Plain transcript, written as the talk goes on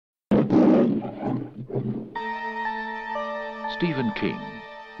Stephen King,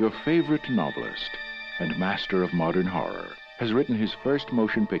 your favorite novelist and master of modern horror, has written his first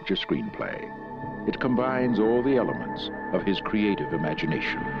motion picture screenplay. It combines all the elements of his creative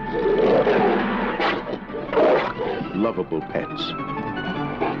imagination. Lovable pets,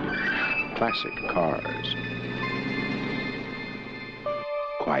 classic cars,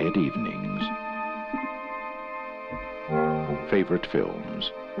 quiet evenings, favorite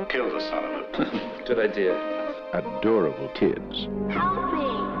films. Kill the son of a... Good idea. Adorable kids. Help me!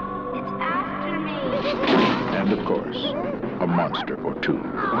 It's after me! And of course, a monster or two.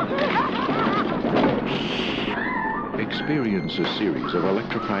 Experience a series of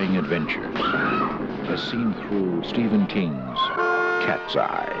electrifying adventures as seen through Stephen King's Cat's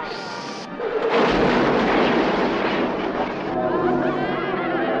Eye.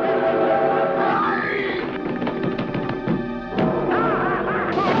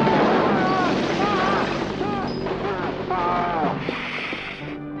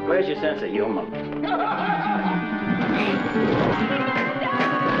 Where's your sense of humor?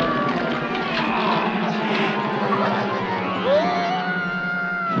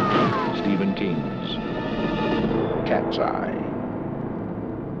 Stephen King's Cat's Eye.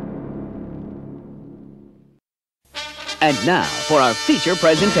 And now for our feature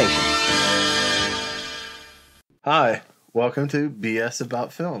presentation. Hi, welcome to BS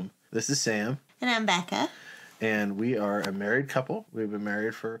About Film. This is Sam. And I'm Becca. And we are a married couple. We've been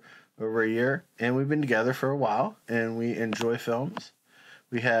married for over a year, and we've been together for a while, and we enjoy films.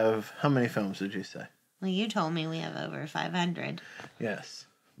 We have, how many films did you say? Well, you told me we have over 500. Yes.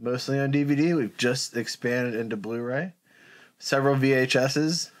 Mostly on DVD. We've just expanded into Blu-ray. Several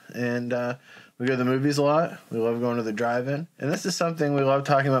VHSs, and we go to the movies a lot. We love going to the drive-in. And this is something we love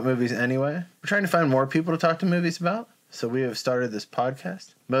talking about movies anyway. We're trying to find more people to talk to movies about, so we have started this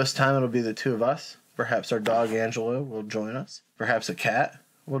podcast. Most time it'll be the two of us. Perhaps our dog Angelo will join us. Perhaps a cat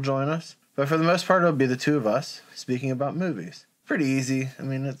will join us. But for the most part, it'll be the two of us speaking about movies. Pretty easy. I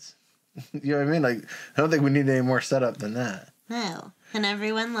mean, it's, you know what I mean? Like, I don't think we need any more setup than that. No. And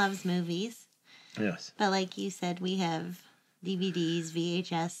everyone loves movies. Yes. But like you said, we have DVDs,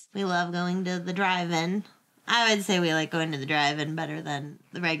 VHS. We love going to the drive-in. I would say we like going to the drive-in better than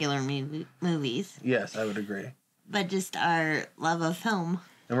the regular movies. Yes, I would agree. But just our love of film.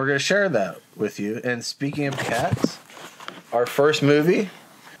 And we're going to share that with you. And speaking of cats, our first movie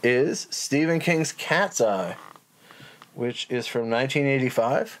is Stephen King's Cat's Eye, which is from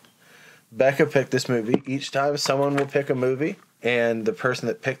 1985. Becca picked this movie. Each time someone will pick a movie, and the person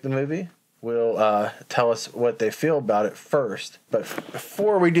that picked the movie will tell us what they feel about it first. But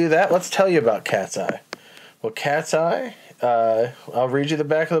before we do that, let's tell you about Cat's Eye. Well, Cat's Eye, I'll read you the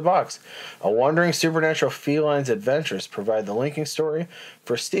back of the box. A wandering supernatural feline's adventures provide the linking story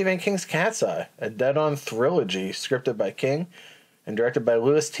for Stephen King's Cat's Eye, a dead-on trilogy scripted by King and directed by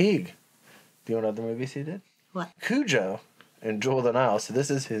Louis Teague. Do you know what other movies he did? What? Cujo and Jewel of the Nile. So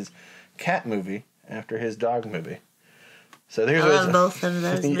this is his cat movie after his dog movie. So there's I love both of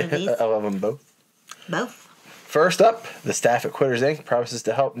those movies. I love them both. Both. First up, the staff at Quitters Inc. promises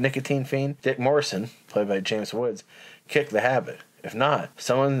to help nicotine fiend Dick Morrison, played by James Woods, kick the habit. If not,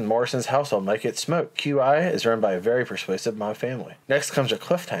 someone in Morrison's household might get smoked. QI is run by a very persuasive mob family. Next comes a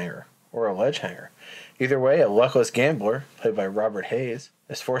cliffhanger, or a ledge hanger. Either way, a luckless gambler, played by Robert Hayes,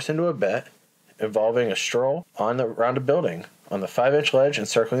 is forced into a bet involving a stroll around a building on the 5-inch ledge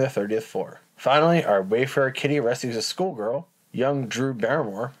encircling the 30th floor. Finally, our Wayfarer kitty rescues a schoolgirl, young Drew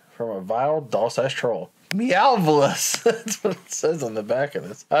Barrymore, from a vile, doll-sized troll. Meowvelous! That's what it says on the back of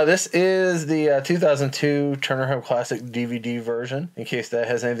this. This is the 2002 Turner Home Classic DVD version, in case that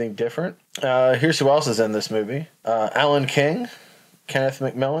has anything different. Here's who else is in this movie. Alan King, Kenneth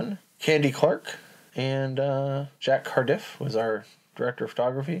McMillan, Candy Clark, and Jack Cardiff was our director of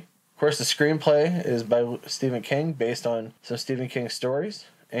photography. Of course, the screenplay is by Stephen King, based on some Stephen King stories.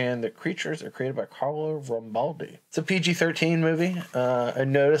 And the creatures are created by Carlo Rambaldi. It's a PG-13 movie. I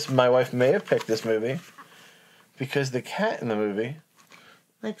noticed my wife may have picked this movie because the cat in the movie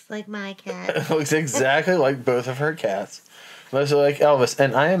Looks like my cat. looks exactly like both of her cats. Mostly like Elvis.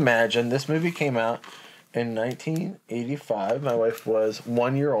 And I imagine this movie came out in 1985. My wife was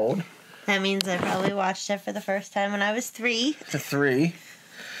 1 year old. That means I probably watched it for the first time when I was 3. 3.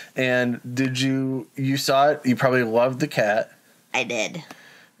 And did you saw it? You probably loved the cat. I did.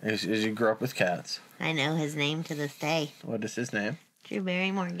 As you grew up with cats. I know his name to this day. What is his name? Drew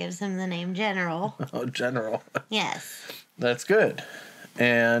Barrymore gives him the name General. Oh, General. Yes. That's good.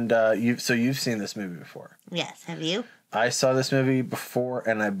 And you've seen this movie before. Yes. Have you? I saw this movie before,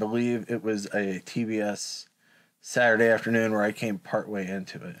 and I believe it was a TBS Saturday afternoon where I came partway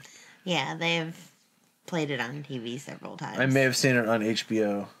into it. Yeah, they've played it on TV several times. I may have seen it on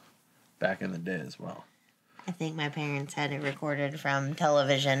HBO back in the day as well. I think my parents had it recorded from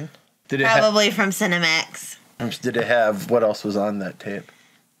television. Did it Probably from Cinemax. Did it have, what else was on that tape?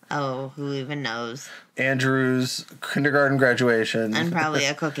 Oh, who even knows? Andrew's kindergarten graduation. And probably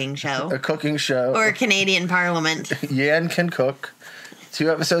a cooking show. A cooking show. Or Canadian Parliament. Yan can cook.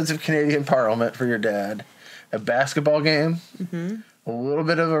 2 episodes of Canadian Parliament for your dad. A basketball game. Mm-hmm. A little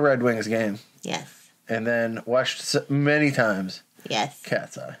bit of a Red Wings game. Yes. And then watched many times. Yes.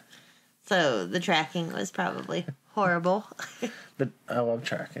 Cat's Eye. So the tracking was probably horrible. But I love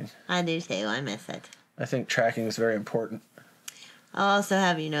tracking. I do too. I miss it. I think tracking is very important. I'll also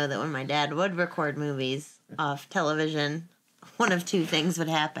have you know that when my dad would record movies off television, one of 2 things would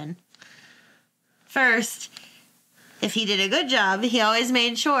happen. First, if he did a good job, he always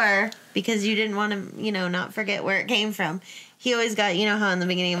made sure, because you didn't want to, not forget where it came from. He always got, how in the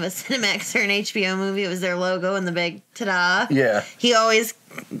beginning of a Cinemax or an HBO movie, it was their logo and the big ta-da. Yeah. He always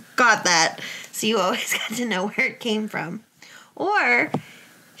got that. So you always got to know where it came from. Or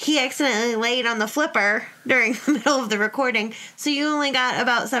he accidentally laid on the flipper during the middle of the recording, so you only got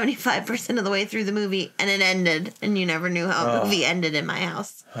about 75% of the way through the movie, and it ended, and you never knew how the movie ended in my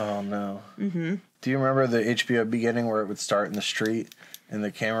house. Oh, no. Mm-hmm. Do you remember the HBO beginning where it would start in the street, and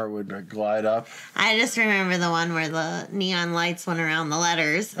the camera would glide up? I just remember the one where the neon lights went around the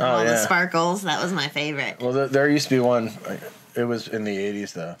letters, and the sparkles. That was my favorite. Well, there used to be one, it was in the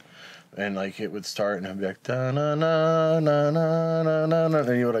 80s, though. And, it would start, and it would be like, da-na-na-na-na-na-na-na,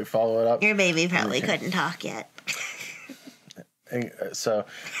 and you would, follow it up. Your baby probably couldn't talk yet. And, so,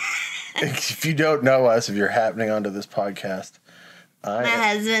 if you don't know us, if you're happening onto this podcast, My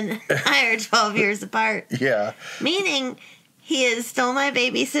husband and I are 12 years apart. Yeah. Meaning, he is still my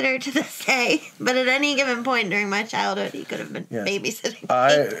babysitter to this day, but at any given point during my childhood, he could have been babysitting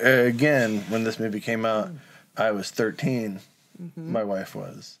me. Again, when this movie came out, I was 13. Mm-hmm. My wife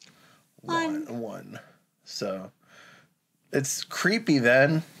was one. So it's creepy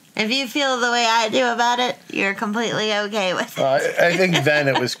then. If you feel the way I do about it, you're completely okay with it. I think then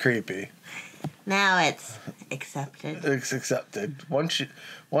it was creepy. Now it's accepted. It's accepted.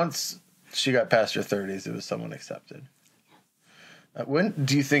 Once she got past her 30s, it was somewhat accepted. When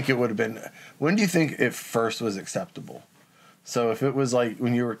do you think it would have been? When do you think it first was acceptable? So if it was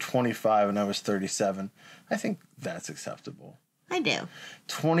when you were 25 and I was 37, I think that's acceptable. I do.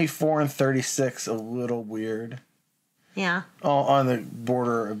 24 and 36, a little weird. Yeah. On the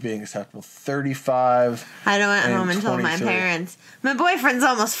border of being acceptable. 35. I went home and told my parents, my boyfriend's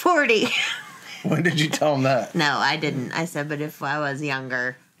almost 40. When did you tell him that? No, I didn't. I said, but if I was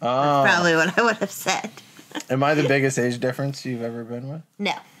younger, that's probably what I would have said. Am I the biggest age difference you've ever been with?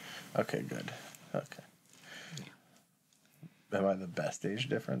 No. Okay, good. Okay. Am I the best age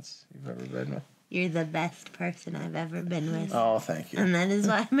difference you've ever been with? You're the best person I've ever been with. Oh, thank you. And that is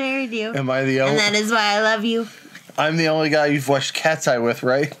why I married you. Am I the only... And that is why I love you. I'm the only guy you've watched Cat's Eye with,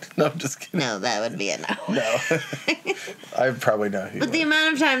 right? No, I'm just kidding. No, that would be a no. No. I probably know who. But the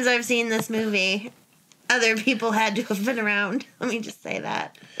amount of times I've seen this movie, other people had to have been around. Let me just say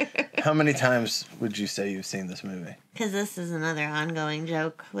that. How many times would you say you've seen this movie? Because this is another ongoing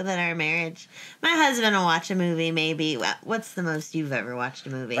joke within our marriage. My husband will watch a movie maybe. What's the most you've ever watched a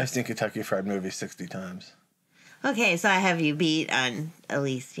movie? I've seen Kentucky Fried Movie 60 times. Okay, so I have you beat on at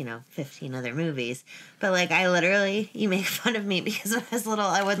least, 15 other movies. But, you make fun of me because when I was little,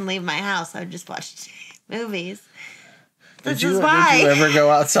 I wouldn't leave my house. I would just watch movies. This is why. Did you ever go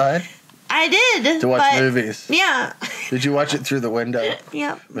outside? I did. To watch movies? Yeah. Did you watch it through the window?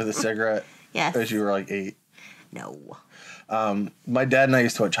 Yep. With a cigarette? Yes. As you were 8? No. My dad and I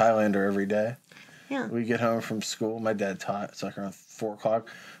used to watch Highlander every day. Yeah. We'd get home from school. My dad taught. It's around 4 o'clock.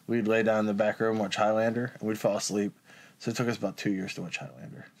 We'd lay down in the back room, watch Highlander, and we'd fall asleep. So it took us about 2 years to watch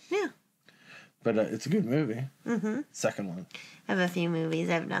Highlander. Yeah. But it's a good movie. Mm-hmm. Second one. I have a few movies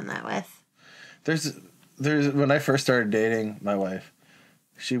I've done that with. There's when I first started dating my wife,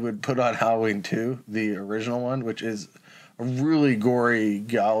 she would put on Halloween 2, the original one, which is a really gory,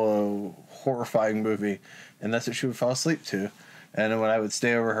 gallow, horrifying movie. And that's what she would fall asleep to. And when I would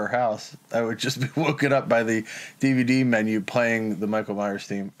stay over her house, I would just be woken up by the DVD menu playing the Michael Myers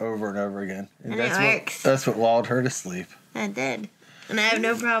theme over and over again. And it works. That's what lulled her to sleep. It did. And I have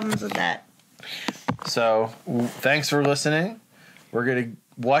no problems with that. So, thanks for listening. We're going to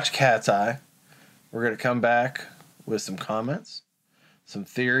watch Cat's Eye. We're going to come back with some comments, some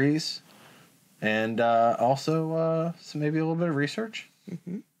theories, and also maybe a little bit of research.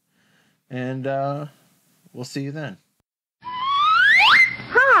 Mm-hmm. And we'll see you then.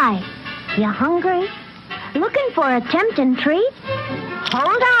 Hi, you hungry? Looking for a tempting treat?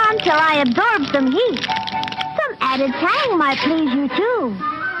 Hold on till I absorb some heat. Some added tang might please you, too.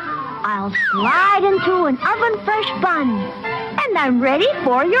 I'll slide into an oven-fresh bun, and I'm ready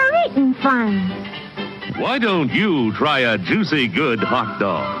for your eating fun. Why don't you try a juicy good hot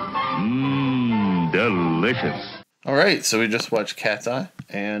dog? Mmm, delicious. All right, so we just watched Cat's Eye,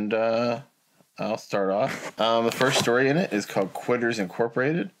 and I'll start off. The first story in it is called Quitters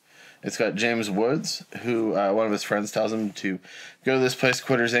Incorporated. It's got James Woods, who one of his friends tells him to go to this place,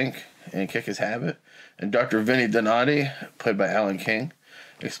 Quitters Inc., and kick his habit. And Dr. Vinny Donati, played by Alan King,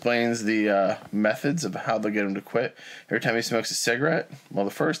 explains the methods of how they'll get him to quit. Every time he smokes a cigarette, well,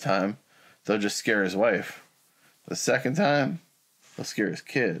 the first time, they'll just scare his wife. The second time, they'll scare his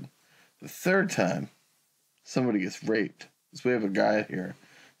kid. The third time, somebody gets raped. So we have a guy here,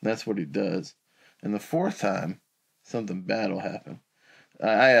 and that's what he does. And the fourth time, something bad will happen.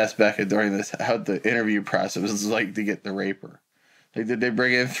 I asked Becca during this how the interview process was like to get the raper. Like, did they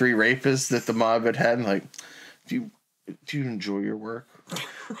bring in 3 rapists that the mob had? And like, do you enjoy your work?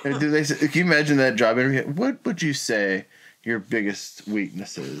 And do they? Can you imagine that job interview? What would you say your biggest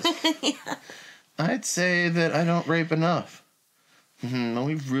weakness is? Yeah. I'd say that I don't rape enough. No,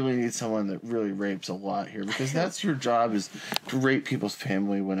 we really need someone that really rapes a lot here, because that's your job, is to rape people's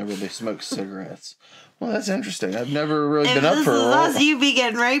family whenever they smoke cigarettes. Well, that's interesting. I've never really been up for a role. You be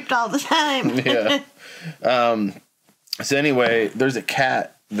getting raped all the time. Yeah. So anyway, there's a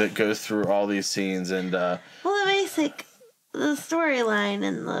cat that goes through all these scenes, and the storyline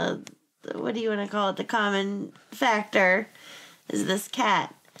and the what do you want to call it? The common factor is this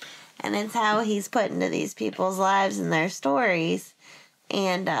cat, and it's how he's put into these people's lives and their stories,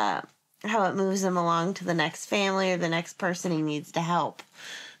 and how it moves him along to the next family or the next person he needs to help.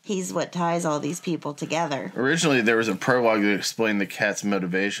 He's what ties all these people together. Originally, there was a prologue that explained the cat's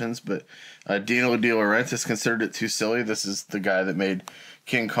motivations, but Dino De Laurentiis considered it too silly. This is the guy that made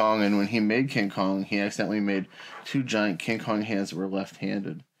King Kong, and when he made King Kong, he accidentally made 2 giant King Kong hands that were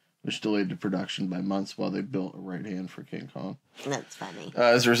left-handed, which delayed the production by months while they built a right hand for King Kong. That's funny.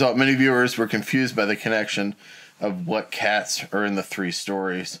 As a result, many viewers were confused by the connection of what cats are in the 3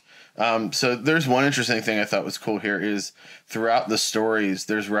 stories. So there's one interesting thing I thought was cool here is throughout the stories,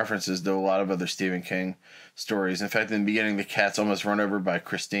 there's references to a lot of other Stephen King stories. In fact, in the beginning, the cat's almost run over by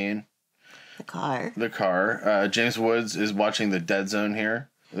Christine. The car. James Woods is watching The Dead Zone here.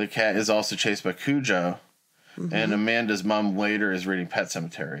 The cat is also chased by Cujo. Mm-hmm. And Amanda's mom later is reading Pet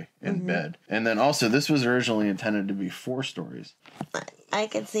Sematary in bed. And then also, this was originally intended to be 4 stories. I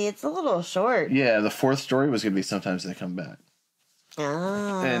can see it's a little short. Yeah, the 4th story was going to be Sometimes They Come Back.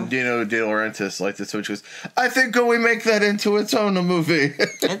 Oh. And Dino De Laurentiis liked it so much. He goes, I think we make that into its own movie.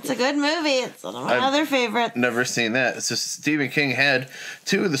 It's a good movie. It's one of my other favorites. Never seen that. So Stephen King had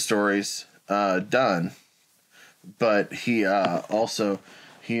 2 of the stories done, but he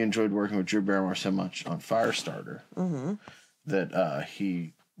he enjoyed working with Drew Barrymore so much on Firestarter that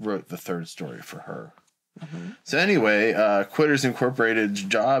he wrote the 3rd story for her. So anyway, Quitters Incorporated's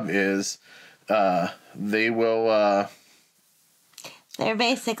job is they will... They're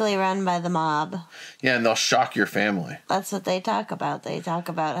basically run by the mob. Yeah, and they'll shock your family. That's what they talk about. They talk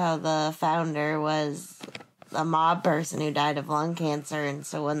about how the founder was a mob person who died of lung cancer, and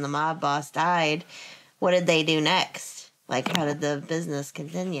so when the mob boss died, what did they do next? Like, how did the business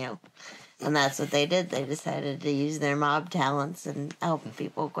continue? And that's what they did. They decided to use their mob talents and help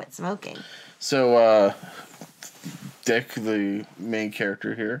people quit smoking. So, Dick, the main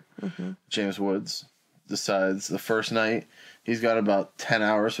character here, James Woods, decides the first night he's got about 10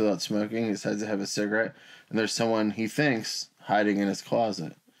 hours without smoking. He decides to have a cigarette, and there's someone he thinks hiding in his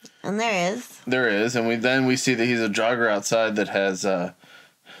closet. And there is. There is, and we see that he's a jogger outside that has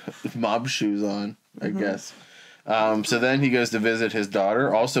mob shoes on, I guess. So then he goes to visit his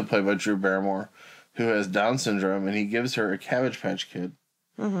daughter, also played by Drew Barrymore, who has Down syndrome, and he gives her a Cabbage Patch Kid.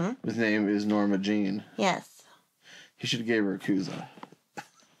 His name is Norma Jean. Yes. He should have gave her a Kuza.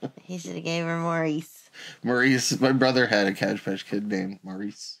 He should have gave her Maurice. Maurice. My brother had a Cabbage Patch Kid named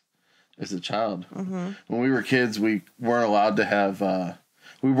Maurice as a child. When we were kids, we weren't allowed to have...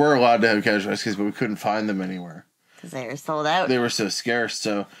 we were allowed to have Cabbage Patch Kids, but we couldn't find them anywhere. Because they were sold out. They were so scarce.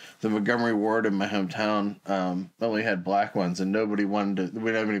 So the Montgomery Ward in my hometown only had black ones, and nobody wanted to... We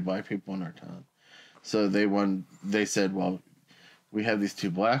didn't have any black people in our town. So they said, well, we have these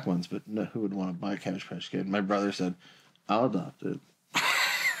 2 black ones, but no, who would want to buy a Cabbage Patch Kid? My brother said, I'll adopt it.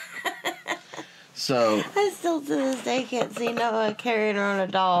 So I still to this day can't see Noah carrying around a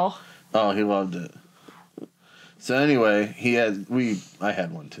doll. Oh, he loved it. So anyway, I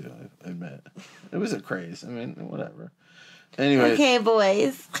had one too, I admit. It was a craze. I mean, whatever. Anyway. Okay,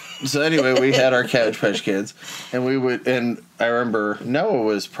 boys. So anyway, we had our Cabbage Patch Kids, and I remember Noah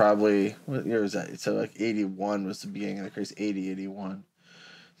was probably, what year was that? So like 81 was the beginning of the craze, 80, 81.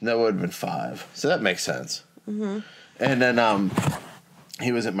 Noah would have been 5, so that makes sense. Mm-hmm. And then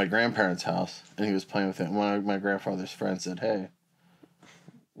he was at my grandparents' house, and he was playing with it. And one of my grandfather's friends said, "Hey,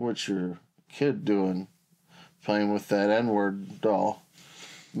 what's your kid doing playing with that N-word doll?"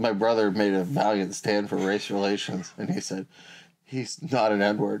 My brother made a valiant stand for race relations, and he said, "He's not an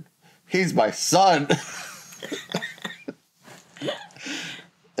N-word. He's my son."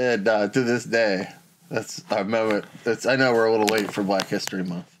 And to this day, that's our moment. I know we're a little late for Black History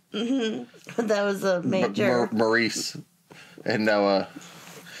Month. Mm-hmm. That was a major... Maurice and Noah.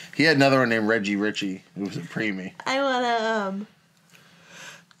 He had another one named Reggie Ritchie, who was a preemie. I want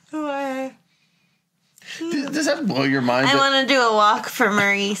to, Does that blow your mind? I want to do a walk for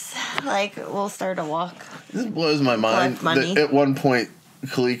Maurice. Like, we'll start a walk. This blows my mind. Money. At one point,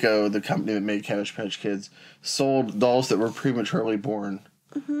 Coleco, the company that made Cabbage Patch Kids, sold dolls that were prematurely born.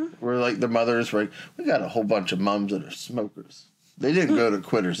 Mm-hmm. Where like the mothers were like, "We got a whole bunch of moms that are smokers." They didn't go to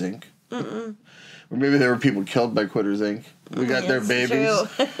Quitters Inc. Mm-mm. Or maybe there were people killed by Quitters Inc. We got their babies.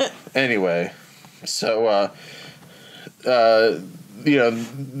 Anyway, so he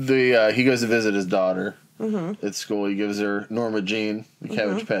goes to visit his daughter at school. He gives her Norma Jean, the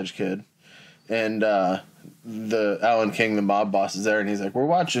Cabbage Patch Kid, and the Alan King, the mob boss, is there, and he's like, "We're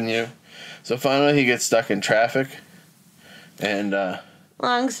watching you." So finally, he gets stuck in traffic, and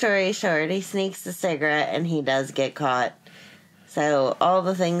long story short, he sneaks a cigarette, and he does get caught. So all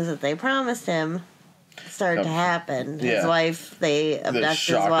the things that they promised him start to happen. His wife, they abduct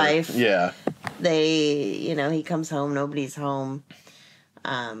his wife. Yeah. He comes home, nobody's home.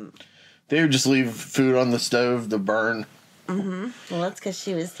 They would just leave food on the stove to burn. Mm-hmm. Well, that's because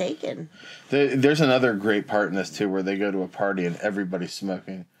she was taken. There's another great part in this, too, where they go to a party and everybody's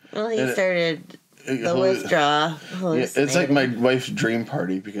smoking. Well, he started the withdrawal. Yeah, it's like my wife's dream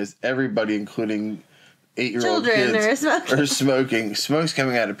party because everybody, including 8-year-old kids, are smoking. Smoke's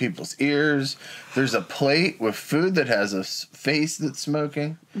coming out of people's ears. There's a plate with food that has a face that's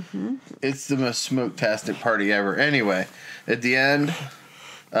smoking. Mm-hmm. It's the most smoke-tastic party ever. Anyway, at the end,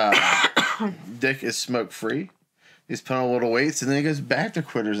 Dick is smoke-free. He's put on little weights, and then he goes back to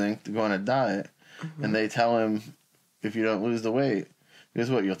Quitters Inc. to go on a diet. Mm-hmm. And they tell him, if you don't lose the weight, he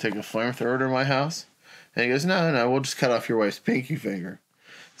goes, "What, you'll take a flamethrower to my house?" And he goes, no, we'll just cut off your wife's pinky finger.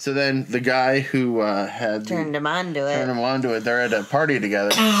 So then the guy who turned him on to it. They're at a party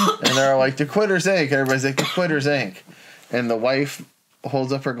together, and they're all like, "The Quitters Inc." And everybody's like, "The Quitters Inc." And the wife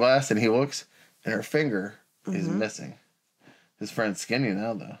holds up her glass, and he looks, and her finger is missing. His friend's skinny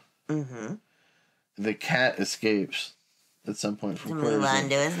now, though. Mm-hmm. The cat escapes at some point from Quitters Inc. To move on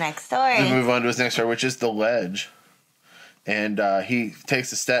to his next story, which is the ledge. And he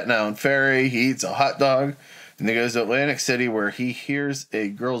takes the Staten Island ferry, he eats a hot dog, and he goes to Atlantic City where he hears a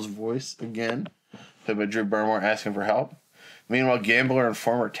girl's voice again, played by Drew Barrymore, asking for help. Meanwhile, gambler and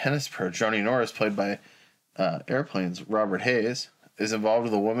former tennis pro Johnny Norris, played by Airplane's Robert Hayes, is involved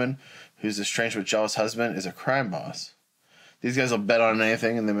with a woman whose estranged but jealous husband is a crime boss. These guys will bet on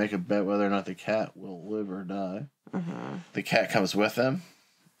anything, and they make a bet whether or not the cat will live or die. Mm-hmm. The cat comes with them.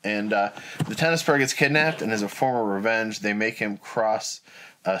 And the tennis pro gets kidnapped, and as a form of revenge, they make him cross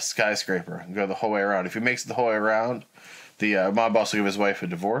a skyscraper and go the whole way around. If he makes it the whole way around, the mob boss will give his wife a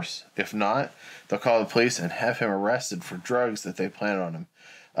divorce. If not, they'll call the police and have him arrested for drugs that they planted on him.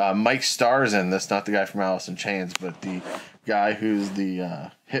 Mike Starr's in this, not the guy from Alice in Chains, but the guy who's the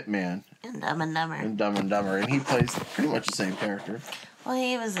hitman in Dumb and Dumber. And he plays pretty much the same character. Well,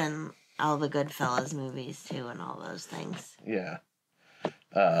 he was in all the Goodfellas movies, too, and all those things. Yeah.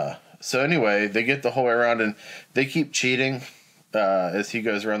 So anyway, they get the whole way around, and they keep cheating as he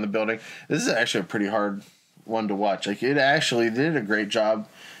goes around the building. This is actually a pretty hard one to watch. Like, it actually did a great job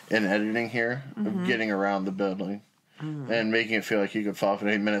in editing here of getting around the building and making it feel like you could fall off in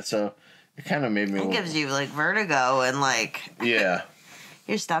 8 minutes. So it kind of made me. It gives you like vertigo and like yeah,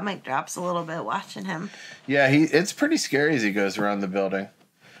 your stomach drops a little bit watching him. Yeah, it's pretty scary as he goes around the building.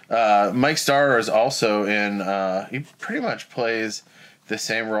 Mike Starr is also in. He pretty much plays the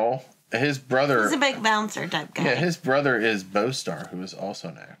same role. His brother... He's a big bouncer type guy. Yeah, his brother is Bo Starr, who is also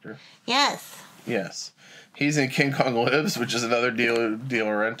an actor. Yes. Yes. He's in King Kong Lives, which is another De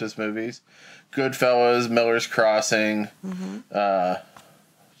Laurentiis movies. Goodfellas, Miller's Crossing,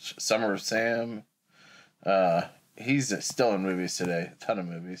 Summer of Sam. He's still in movies today. A ton of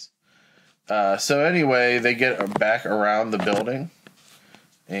movies. So anyway, they get back around the building.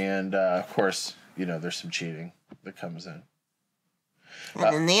 And, of course, there's some cheating that comes in.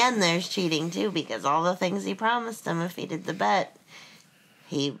 And in the end, there's cheating, too, because all the things he promised him if he did the bet,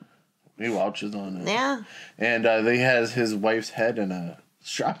 he vouches on it. Yeah. And he has his wife's head in a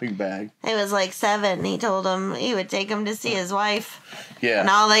shopping bag. He was like 7. He told him he would take him to see his wife. Yeah. And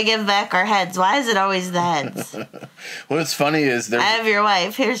all they give back are heads. Why is it always the heads? What's funny is I have your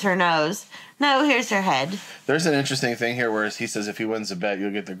wife. Here's her nose. No, here's her head. There's an interesting thing here where he says if he wins the bet,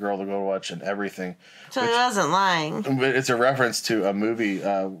 you'll get the girl to go watch and everything. So he wasn't lying. But it's a reference to a movie,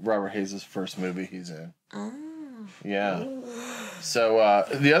 Robert Hayes' first movie he's in. Oh. Yeah. So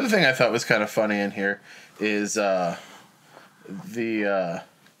the other thing I thought was kind of funny in here is every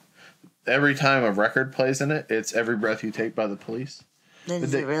time a record plays in it, it's Every Breath You Take by the Police.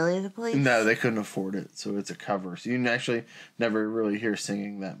 Is it really the Police? No, they couldn't afford it, so it's a cover. So you actually never really hear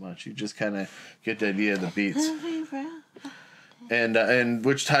singing that much. You just kind of get the idea of the beats. And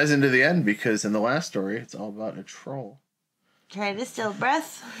which ties into the end, because in the last story, it's all about a troll. Try to steal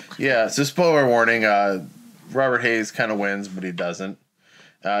breath. Yeah, so spoiler warning, Robert Hayes kind of wins, but he doesn't.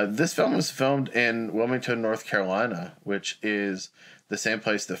 This film was filmed in Wilmington, North Carolina, which is the same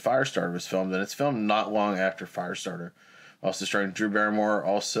place that Firestarter was filmed, and it's filmed not long after Firestarter. Also starring Drew Barrymore,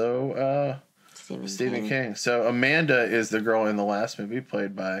 also Stephen King. So Amanda is the girl in the last movie,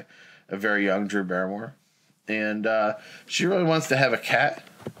 played by a very young Drew Barrymore. And she really wants to have a cat,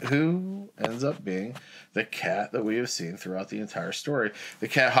 who ends up being the cat that we have seen throughout the entire story. The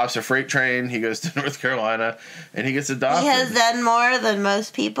cat hops a freight train, he goes to North Carolina, and he gets adopted. He has done more than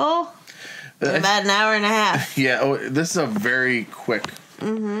most people in about an hour and a half. Yeah, this is a very quick...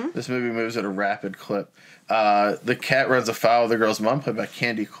 Mm-hmm. This movie moves at a rapid clip. The cat runs afoul of the girl's mom, played by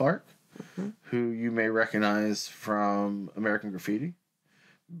Candy Clark, who you may recognize from American Graffiti.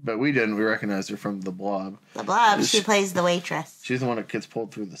 But we didn't. We recognized her from The Blob. The Blob. She plays the waitress. She's the one that gets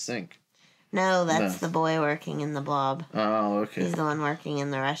pulled through the sink. No, that's the boy working in The Blob. Oh, okay. He's the one working in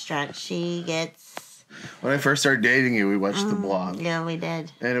the restaurant. She gets... When I first started dating you, we watched The Blob. Yeah, we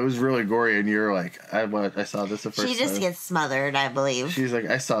did. And it was really gory, and you're like, I saw this the first time. She just gets smothered, I believe. She's like,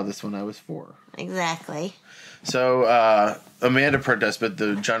 I saw this when I was 4. Exactly. So Amanda protests, but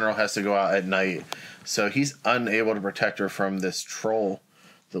the general has to go out at night. So he's unable to protect her from this troll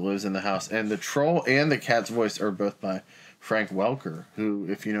that lives in the house. And the troll and the cat's voice are both by Frank Welker, who,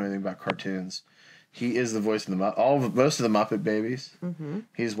 if you know anything about cartoons, he is the voice of most of the Muppet Babies. Mm-hmm.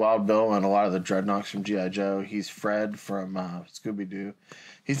 He's Wild Bill and a lot of the Dreadnoks from G.I. Joe. He's Fred from Scooby-Doo.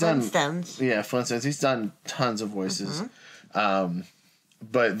 He's Flintstones. Flintstones. He's done tons of voices.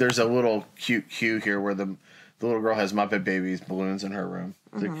 But there's a little cute cue here where the little girl has Muppet Babies balloons in her room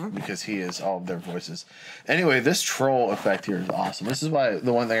because he is all of their voices. Anyway, this troll effect here is awesome. This is why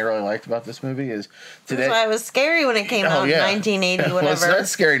the one thing I really liked about this movie is today. That's why it was scary when it came out in 1980, whatever. Well, it's not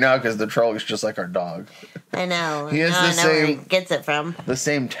scary now because the troll is just like our dog. I know. He has I know where he gets it from. The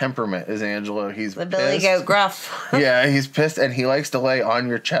same temperament as Angelo. He's the pissed. Billy Goat Gruff. Yeah, he's pissed, and he likes to lay on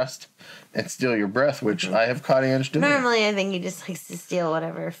your chest and steal your breath, which I have caught Ange doing. Normally, I think he just likes to steal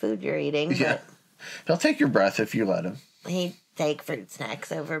whatever food you're eating. Yeah. He'll take your breath if you let him. He'd take fruit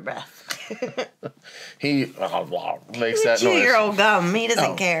snacks over breath. He makes that noise. Chew your old gum. He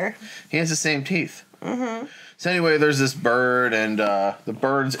doesn't care. He has the same teeth. Mm-hmm. So anyway, there's this bird, and the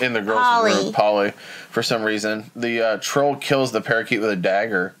bird's in the girl's room, Polly, for some reason. The troll kills the parakeet with a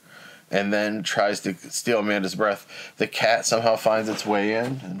dagger and then tries to steal Amanda's breath. The cat somehow finds its way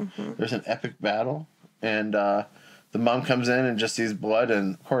in, and there's an epic battle. And the mom comes in and just sees blood,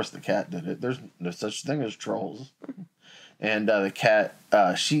 and of course the cat did it. There's no such thing as trolls. And the cat,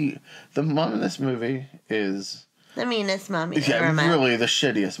 the mom in this movie is... the meanest mom you've ever met. Really the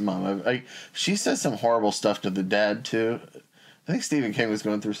shittiest mom. She says some horrible stuff to the dad, too. I think Stephen King was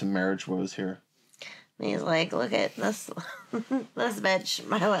going through some marriage woes here. He's like, look at this, this bitch,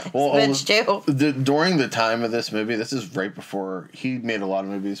 my wife, bitch too. During the time of this movie, this is right before, he made a lot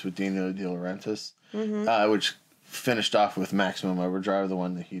of movies with Dino De Laurentiis, which finished off with Maximum Overdrive, the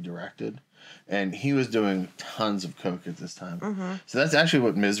one that he directed. And he was doing tons of coke at this time. So that's actually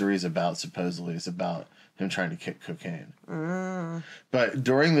what Misery is about, supposedly. It's about him trying to kick cocaine. But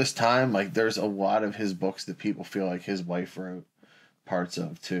during this time, there's a lot of his books that people feel like his wife wrote parts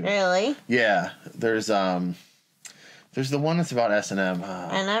of, too. Really? Yeah. There's the one that's about S&M.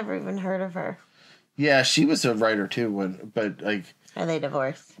 I never even heard of her. Yeah, she was a writer, too. Are they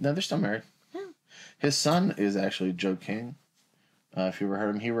divorced? No, they're still married. His son is actually Joe King. If you ever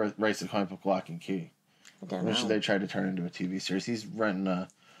heard him, he writes the comic book Lock and Key, which they tried to turn into a TV series. He's written a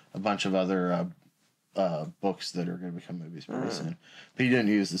bunch of other books that are going to become movies pretty soon. But he didn't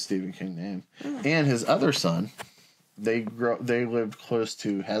use the Stephen King name. And his other son they lived close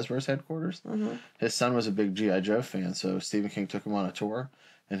to Hasbro's headquarters. Mm-hmm. His son was a big G.I. Joe fan, so Stephen King took him on a tour.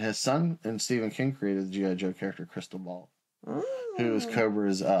 And his son and Stephen King created the G.I. Joe character Crystal Ball, who was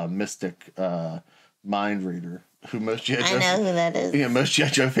Cobra's mystic mind reader. Who most G.I. Joe I know who that is. Yeah, most G.I.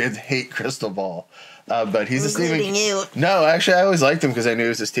 Joe fans hate Crystal Ball. But he's a Stephen Including you. No, actually, I always liked him because I knew he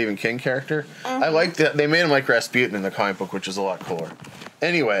was a Stephen King character. I liked that. They made him like Rasputin in the comic book, which is a lot cooler.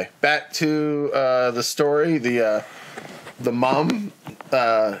 Anyway, back to the story. The mom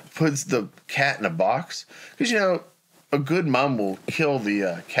puts the cat in a box. Because, a good mom will kill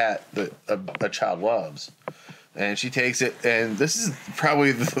the cat that a child loves. And she takes it, and this is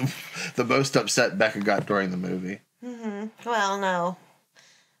probably the most upset Becca got during the movie. Mm-hmm. Well, no.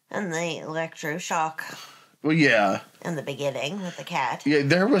 And the electroshock. Well, yeah. In the beginning with the cat. Yeah,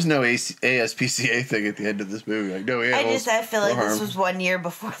 there was no ASPCA thing at the end of this movie. Like, no animals. I feel like harmed. this was 1 year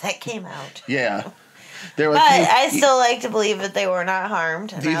before that came out. Yeah. But I still like to believe that they were not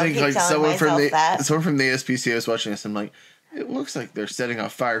harmed. Do you think like someone from the ASPCA was watching this and like, it looks like they're setting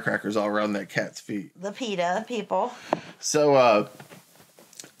off firecrackers all around that cat's feet. The PETA people. So,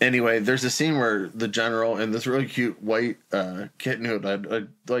 anyway, there's a scene where the general and this really cute white kitten who I'd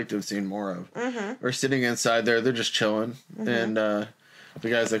like to have seen more of are sitting inside there. They're just chilling. And the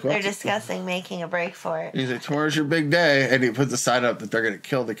guy's like, well, they're discussing making a break for it. He's like, tomorrow's your big day. And he puts a sign up that they're going to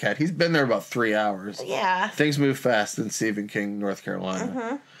kill the cat. He's been there about 3 hours. Yeah. Things move fast in Stephen King, North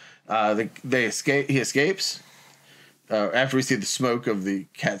Carolina. They escape. He escapes. After we see the smoke of the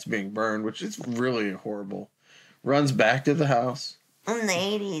cats being burned, which is really horrible, runs back to the house. In the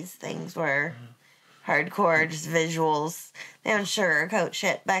 80s, things were hardcore, just visuals. They don't sugarcoat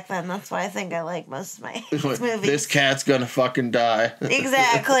shit back then. That's why I think I like most of my movies. This cat's gonna fucking die.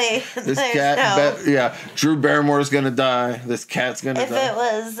 Exactly. This cat, Drew Barrymore's gonna die. This cat's gonna die. If it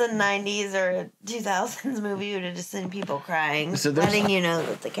was a 90s or a 2000s movie, you would have just seen people crying, letting you know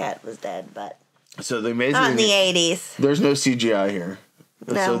that the cat was dead, but... So they made not in the 80s. There's no CGI here.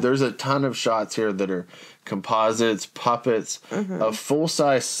 No. So there's a ton of shots here that are composites, puppets, a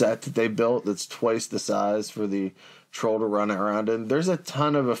full-size set that they built that's twice the size for the troll to run around in. There's a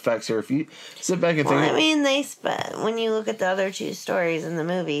ton of effects here. If you sit back and think... I mean, when you look at the other two stories in the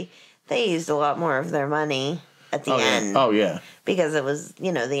movie, they used a lot more of their money at the end. Oh, yeah. Because it was, the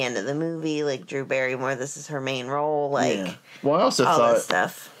end of the movie, like Drew Barrymore, this is her main role, like... Well, I also all thought... this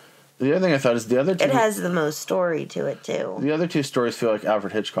stuff. The other thing I thought is the other two... It has the most story to it, too. The other two stories feel like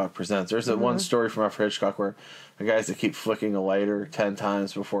Alfred Hitchcock presents. There's that one story from Alfred Hitchcock where the guys that keep flicking a lighter 10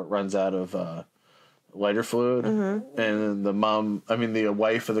 times before it runs out of lighter fluid. And the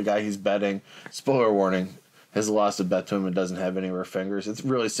wife of the guy he's betting, spoiler warning, has lost a bet to him and doesn't have any of her fingers. It's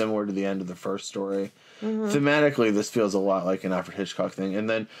really similar to the end of the first story. Thematically, this feels a lot like an Alfred Hitchcock thing. And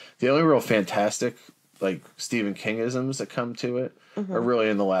then the only real fantastic... like Stephen King-isms that come to it are really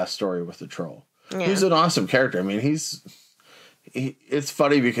in the last story with the troll. Yeah. He's an awesome character. I mean, it's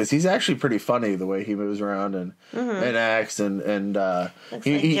funny because he's actually pretty funny the way he moves around and acts and looks like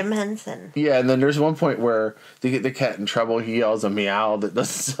Jim Henson. Yeah, and then there's one point where to get the cat in trouble, he yells a meow that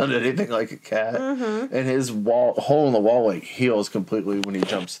doesn't sound anything like a cat, and his hole in the wall like heals completely when he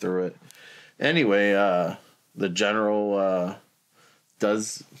jumps through it. Anyway, the general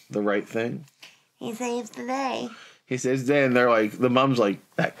does the right thing. He saves the day. He saves the day, and they're like, the mom's like,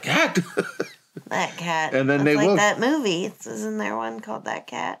 that cat. That cat. And then they like look. That movie. Isn't there one called That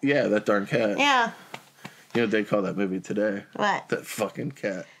Cat? Yeah, that darn cat. Yeah. You know what they call that movie today? What? That fucking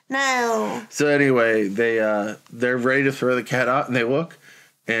cat. No. So anyway, they're ready to throw the cat out, and they look,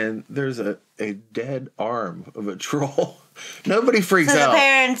 and there's a dead arm of a troll. Nobody freaks out. So the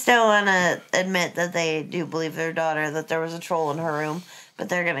parents don't want to admit that they do believe their daughter that there was a troll in her room. But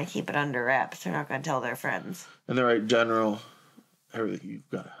they're going to keep it under wraps. They're not going to tell their friends. And they're like, General, everything you've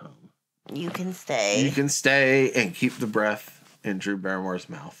got a home. You can stay. You can stay and keep the breath in Drew Barrymore's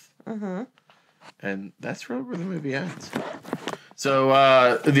mouth. And that's really where the movie ends. So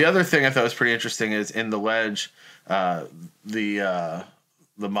the other thing I thought was pretty interesting is in the ledge, the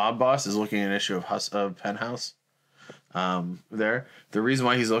mob boss is looking at an issue of Penthouse. There. The reason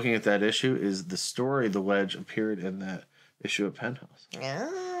why he's looking at that issue is the story The Ledge appeared in that issue of Penthouse.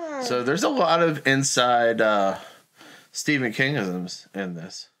 Yeah. So there's a lot of inside Stephen King-isms in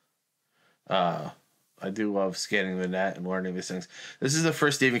this. I do love scanning the net and learning these things. This is the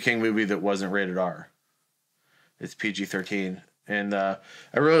first Stephen King movie that wasn't rated R. It's PG-13. And I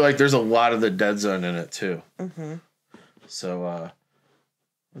really like there's a lot of the dead zone in it too. So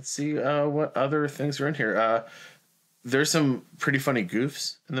let's see what other things are in here. There's some pretty funny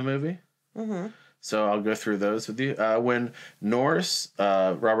goofs in the movie. So I'll go through those with you. When Norris,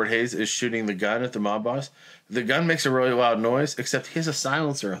 Robert Hayes, is shooting the gun at the mob boss, the gun makes a really loud noise, except he has a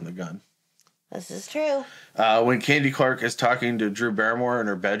silencer on the gun. This is true. When Candy Clark is talking to Drew Barrymore in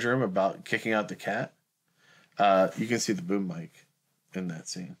her bedroom about kicking out the cat, you can see the boom mic in that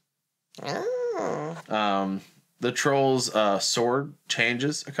scene. Oh. The troll's sword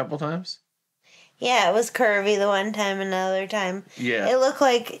changes a couple times. Yeah, it was curvy the one time and another time. Yeah. It looked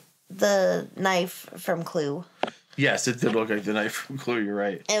like the knife from Clue. Yes, it did look like the knife from Clue, you're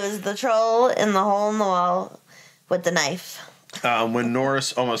right. It was the troll in the hole in the wall with the knife. When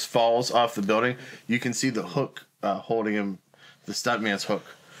Norris almost falls off the building, you can see the hook holding him, the stuntman's hook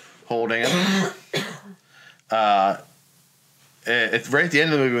holding him. It's right at the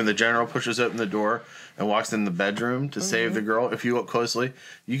end of the movie when the general pushes open the door and walks in the bedroom to save the girl. If you look closely,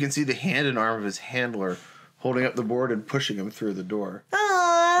 you can see the hand and arm of his handler holding up the board and pushing him through the door.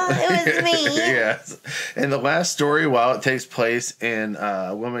 Aww, it was me. Yes. And the last story, while it takes place in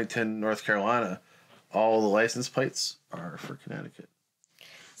Wilmington, North Carolina, all the license plates are for Connecticut. I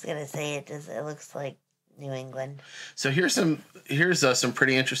was gonna say it looks like New England. So here's some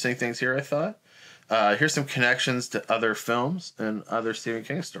pretty interesting things here, I thought. Here's some connections to other films and other Stephen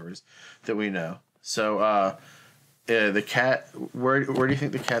King stories that we know. So the cat, where do you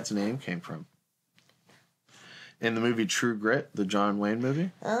think the cat's name came from? In the movie True Grit, the John Wayne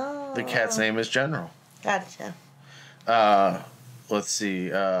movie, the cat's name is General. Gotcha. Let's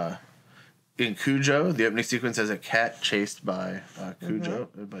see. In Cujo, the opening sequence has a cat chased by Cujo,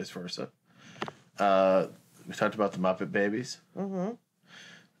 and vice versa. We talked about the Muppet Babies.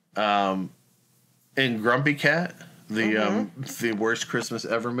 In Grumpy Cat, the worst Christmas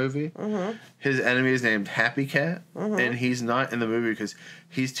ever movie, his enemy is named Happy Cat, and he's not in the movie because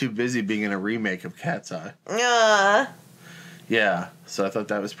he's too busy being in a remake of Cat's Eye. Yeah, so I thought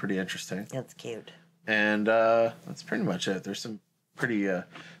that was pretty interesting. That's cute. And that's pretty much it. There's some pretty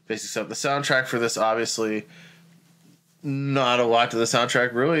basic stuff. The soundtrack for this, obviously, not a lot to the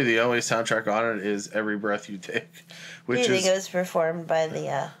soundtrack. Really, the only soundtrack on it is Every Breath You Take. Do you think it was performed by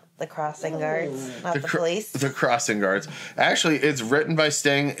the crossing guards, not the police? The crossing guards. Actually, it's written by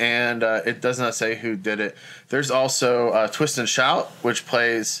Sting, and it does not say who did it. There's also Twist and Shout, which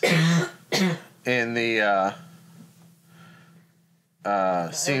plays in the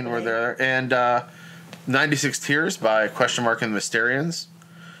scene where they're there. And 96 Tears by Question Mark and the Mysterians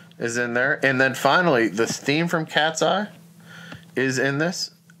is in there. And then finally, the theme from Cat's Eye is in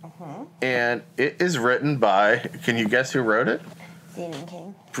this. And it is written by, can you guess who wrote it? Stephen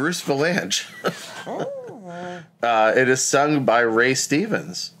King. Bruce Valanche. It is sung by Ray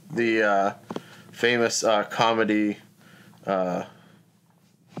Stevens, the famous comedy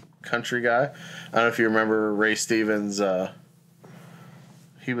country guy. I don't know if you remember Ray Stevens.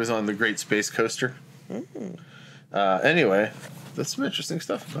 He was on The Great Space Coaster. Anyway, that's some interesting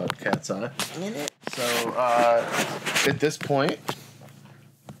stuff about Cat's Eye. So at this point,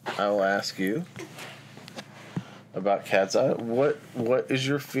 I will ask you about Cat's Eye. What is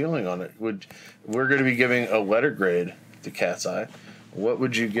your feeling on it? We're going to be giving a letter grade to Cat's Eye. What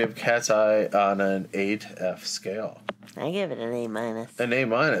would you give Cat's Eye on an A to F scale? I give it an A minus. An A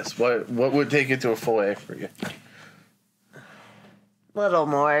minus. What would take it to a full A for you? Little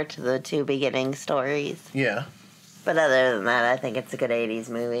more to the two beginning stories. Yeah. But other than that, I think it's a good 80s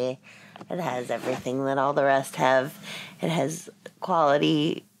movie. It has everything that all the rest have. It has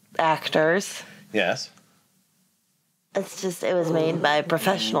quality actors. Yes. It's just, it was made by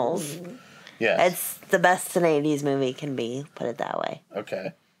professionals. Yes. It's the best an 80s movie can be, put it that way.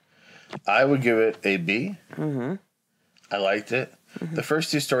 Okay. I would give it a B. I liked it. The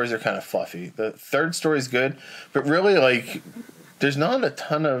first two stories are kind of fluffy. The third story is good, but really, like, there's not a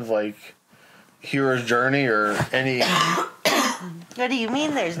ton of, like, hero's journey or any... What do you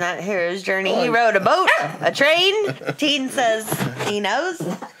mean there's not a hero's journey? He rode a boat, a train. Teen says he knows.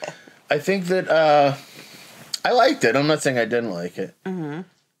 I think that I liked it. I'm not saying I didn't like it.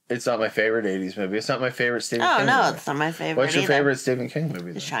 It's not my favorite 80s movie. It's not my favorite Stephen King movie. It's not my favorite What's your either. favorite Stephen King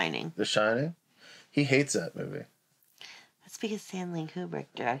movie? The Shining. The Shining? He hates that movie. That's because Stanley Kubrick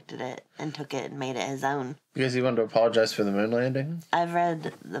directed it and took it and made it his own. Because he wanted to apologize for the moon landing? I've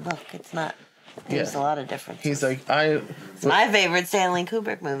read the book. It's not... There's a lot of differences. He's like, It's my favorite Stanley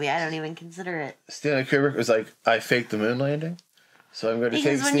Kubrick movie. I don't even consider it. Stanley Kubrick was like, I faked the moon landing, so I'm going to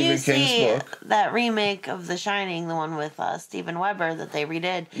take Stephen King's book. That remake of The Shining, the one with Steven Weber that they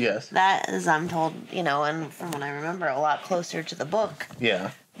redid. Yes. That is, I'm told, and from what I remember, a lot closer to the book.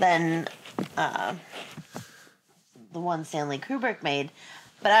 Yeah. Than the one Stanley Kubrick made.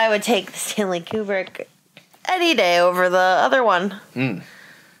 But I would take the Stanley Kubrick any day over the other one.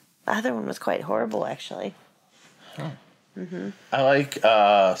 The other one was quite horrible, actually. I like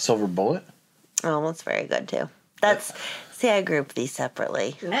Silver Bullet. Oh, that's very good, too. See, I grouped these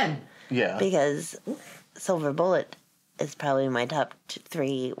separately. Yeah. Because Silver Bullet is probably my top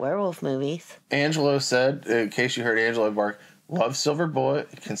 3 werewolf movies. Angelo said, in case you heard Angelo bark, loves Silver Bullet.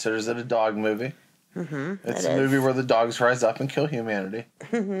 He considers it a dog movie. It's a movie where the dogs rise up and kill humanity.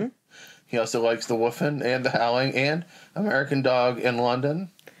 He also likes The Wolfen and The Howling and American Dog in London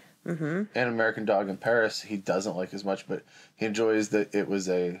and American Dog in Paris. He doesn't like as much, but he enjoys that it was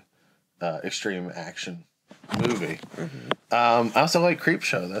a extreme action movie. I also like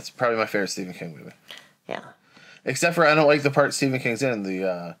Creepshow. That's probably my favorite Stephen King movie. Yeah. Except for I don't like the part Stephen King's in,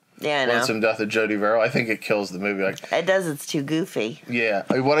 the Yeah, I know. Lonesome Death of Jodie Verrill. I think it kills the movie. Like, It does. It's too goofy. yeah.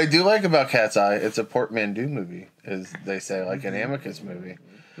 What I do like about Cat's Eye, it's a portmanteau movie, as they say, like an Amicus movie.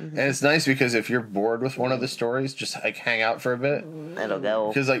 And it's nice because if you're bored with one of the stories, just like hang out for a bit. It'll go.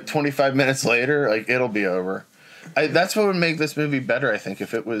 Because like 25 minutes later, like it'll be over. That's what would make this movie better, I think,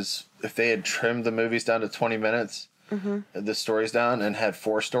 if they had trimmed the movies down to 20 minutes, the stories down, and had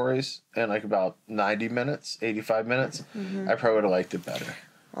 4 stories and like about 90 minutes, 85 minutes, I probably would have liked it better.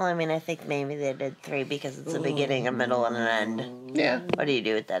 Well, I mean, I think maybe they did 3 because it's a beginning, a middle, and an end. Yeah. What do you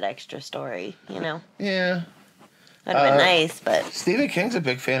do with that extra story, you know? Yeah. That'd have been nice, but... Stephen King's a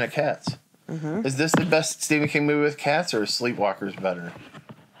big fan of cats. Is this the best Stephen King movie with cats, or is Sleepwalker's better?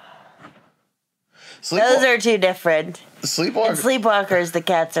 Those are 2 different. Sleepwalker. In Sleepwalkers, the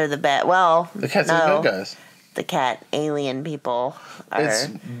cats are the bad. Well, The cats are the good guys. The cat alien people are... It's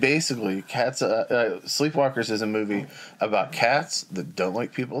basically cats. Sleepwalkers is a movie about cats that don't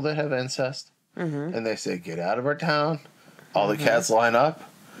like people that have incest, and they say, "Get out of our town." All the cats line up,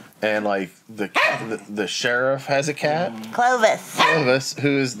 and like the sheriff has a cat, Clovis,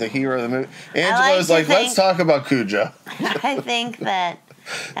 who is the hero of the movie. Angelo's like, "Let's talk about Cujo." I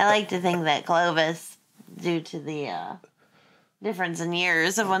like to think that Clovis, due to the difference in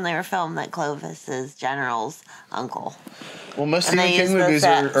years of when they were filmed, that Clovis is General's uncle. Well, most Stephen King movies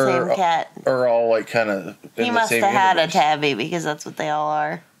are all like kind of. He must have had a tabby because that's what they all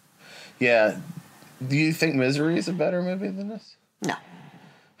are. Yeah. Do you think Misery is a better movie than this? No.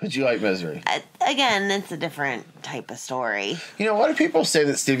 But you like Misery. Again, it's a different type of story. You know, why do people say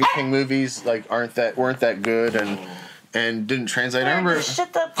that Stephen King movies like weren't that good and didn't translate? I remember the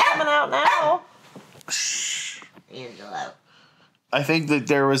shit that's coming out now. Angelo. I think that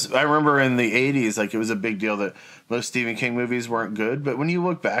I remember in the 80s, like it was a big deal that most Stephen King movies weren't good. But when you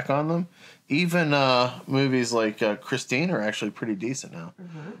look back on them, even movies like Christine are actually pretty decent now.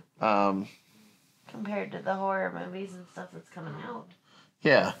 Compared to the horror movies and stuff that's coming out.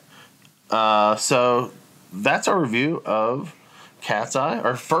 Yeah. So that's our review of Cat's Eye,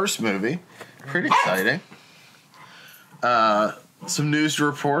 our first movie. Pretty exciting. Some news to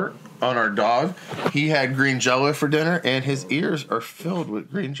report on our dog. He had green jello for dinner, and his ears are filled with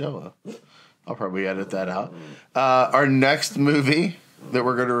green jello. I'll probably edit that out. Our next movie that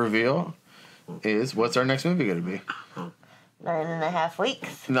we're going to reveal is, what's our next movie going to be? 9.5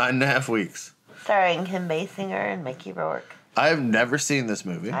 weeks. 9.5 weeks. Starring Kim Basinger and Mickey Rourke. I've never seen this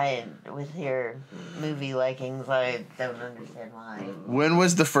movie. With your movie likings, I don't understand why. When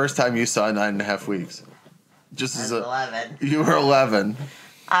was the first time you saw 9.5 weeks? I was 11. You were 11.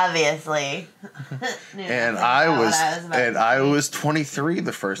 Obviously. And I was 23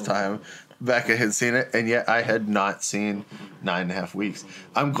 the first time Becca had seen it, and yet I had not seen 9.5 weeks.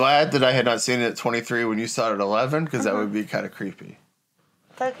 I'm glad that I had not seen it at 23 when you saw it at 11, because that would be kind of creepy.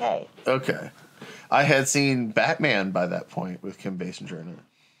 It's okay. Okay. I had seen Batman by that point with Kim Basinger in it.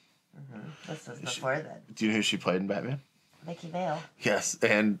 This was before then. Do you know who she played in Batman? Vicky Vale. Yes,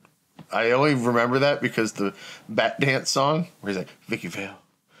 and I only remember that because the Bat Dance song, where he's like, Vicky Vale,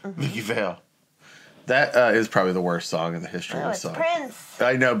 Vicky Vale. That is probably the worst song in the history of the song. Prince.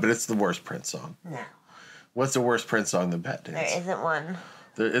 I know, but it's the worst Prince song. No. What's the worst Prince song than Bat Dance? There isn't one.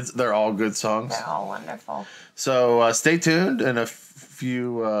 They're all good songs. They're all wonderful. So stay tuned, and a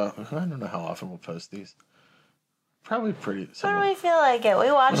few, I don't know how often we'll post these. Probably pretty. When we feel like it.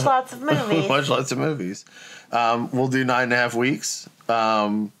 We watch lots of movies. We watch lots of movies. We'll do 9.5 weeks.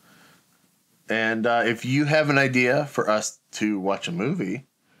 And if you have an idea for us to watch a movie,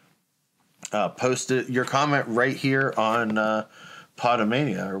 post your comment right here on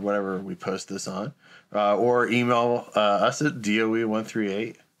Podomania or whatever we post this on. Or email us at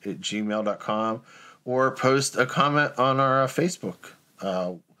doe138@gmail.com, or post a comment on our Facebook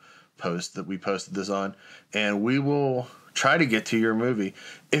post that we posted this on, and we will try to get to your movie.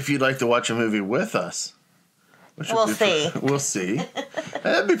 If you'd like to watch a movie with us, we'll see. We'll see.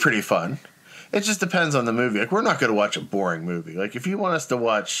 That'd be pretty fun. It just depends on the movie. Like, we're not going to watch a boring movie. Like, if you want us to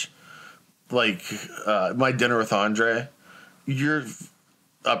watch, like, My Dinner with Andre, you're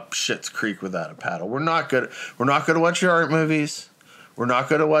up Schitt's Creek without a paddle. We're not going to watch your art movies. We're not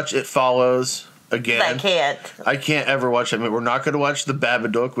going to watch It Follows again. I can't ever watch it. I mean, we're not going to watch The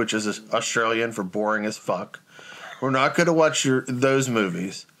Babadook, which is Australian for boring as fuck. We're not going to watch those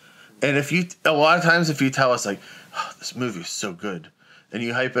movies. And a lot of times if you tell us, like, oh, this movie is so good, and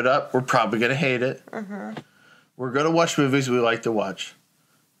you hype it up, we're probably going to hate it. Mm-hmm. We're going to watch movies we like to watch.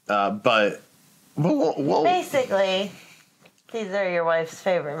 But we'll basically, these are your wife's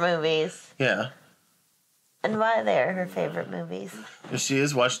favorite movies. Yeah. And why they're her favorite movies? She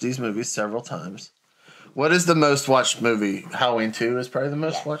has watched these movies several times. What is the most watched movie? Halloween 2 is probably the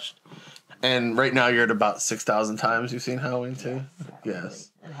most watched. And right now you're at about 6,000 times you've seen Halloween 2?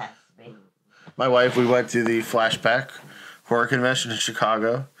 Yes. It has to be. My wife, we went to the Flashback Horror Convention in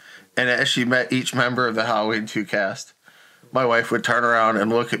Chicago, and as she met each member of the Halloween 2 cast, my wife would turn around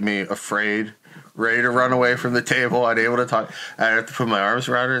and look at me afraid, ready to run away from the table, unable to talk. I'd have to put my arms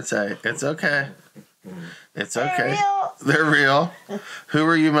around her and say, "It's okay. It's okay. They're real." Who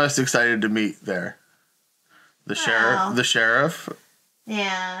were you most excited to meet there? The sheriff? The sheriff?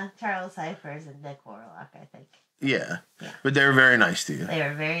 Yeah, Charles Cyphers and Dick Warlock, I think. Yeah. But they were very nice to you. They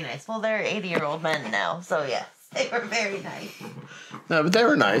were very nice. Well, they're 80-year-old men now, so yes, they were very nice. No, but they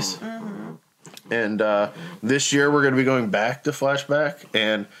were nice. Mm-hmm. And this year we're going to be going back to Flashback,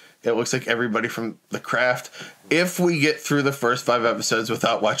 and it looks like everybody from The Craft. If we get through the first 5 episodes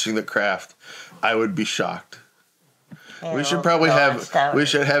without watching The Craft, I would be shocked. Yeah, we should probably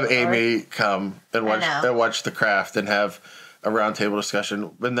have Amy come and watch The Craft and have a roundtable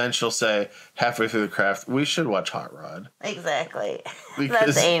discussion, and then she'll say halfway through The Craft, we should watch Hot Rod. Exactly.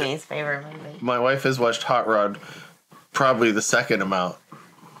 That's Amy's favorite movie. My wife has watched Hot Rod probably the second amount.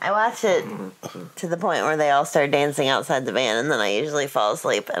 I watch it to the point where they all start dancing outside the van, and then I usually fall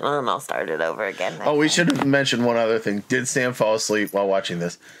asleep, and then I'll start it over again. Oh, we should have mentioned one other thing. Did Sam fall asleep while watching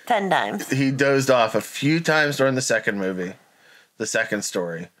this? 10 times. He dozed off a few times during the second movie, the second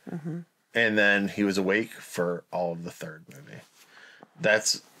story. Mm-hmm. And then he was awake for all of the third movie.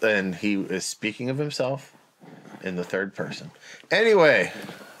 And he is speaking of himself in the third person. Anyway,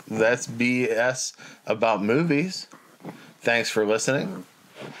 that's BS about movies. Thanks for listening.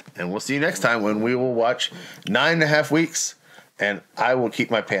 And we'll see you next time when we will watch 9.5 Weeks. And I will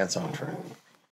keep my pants on for it.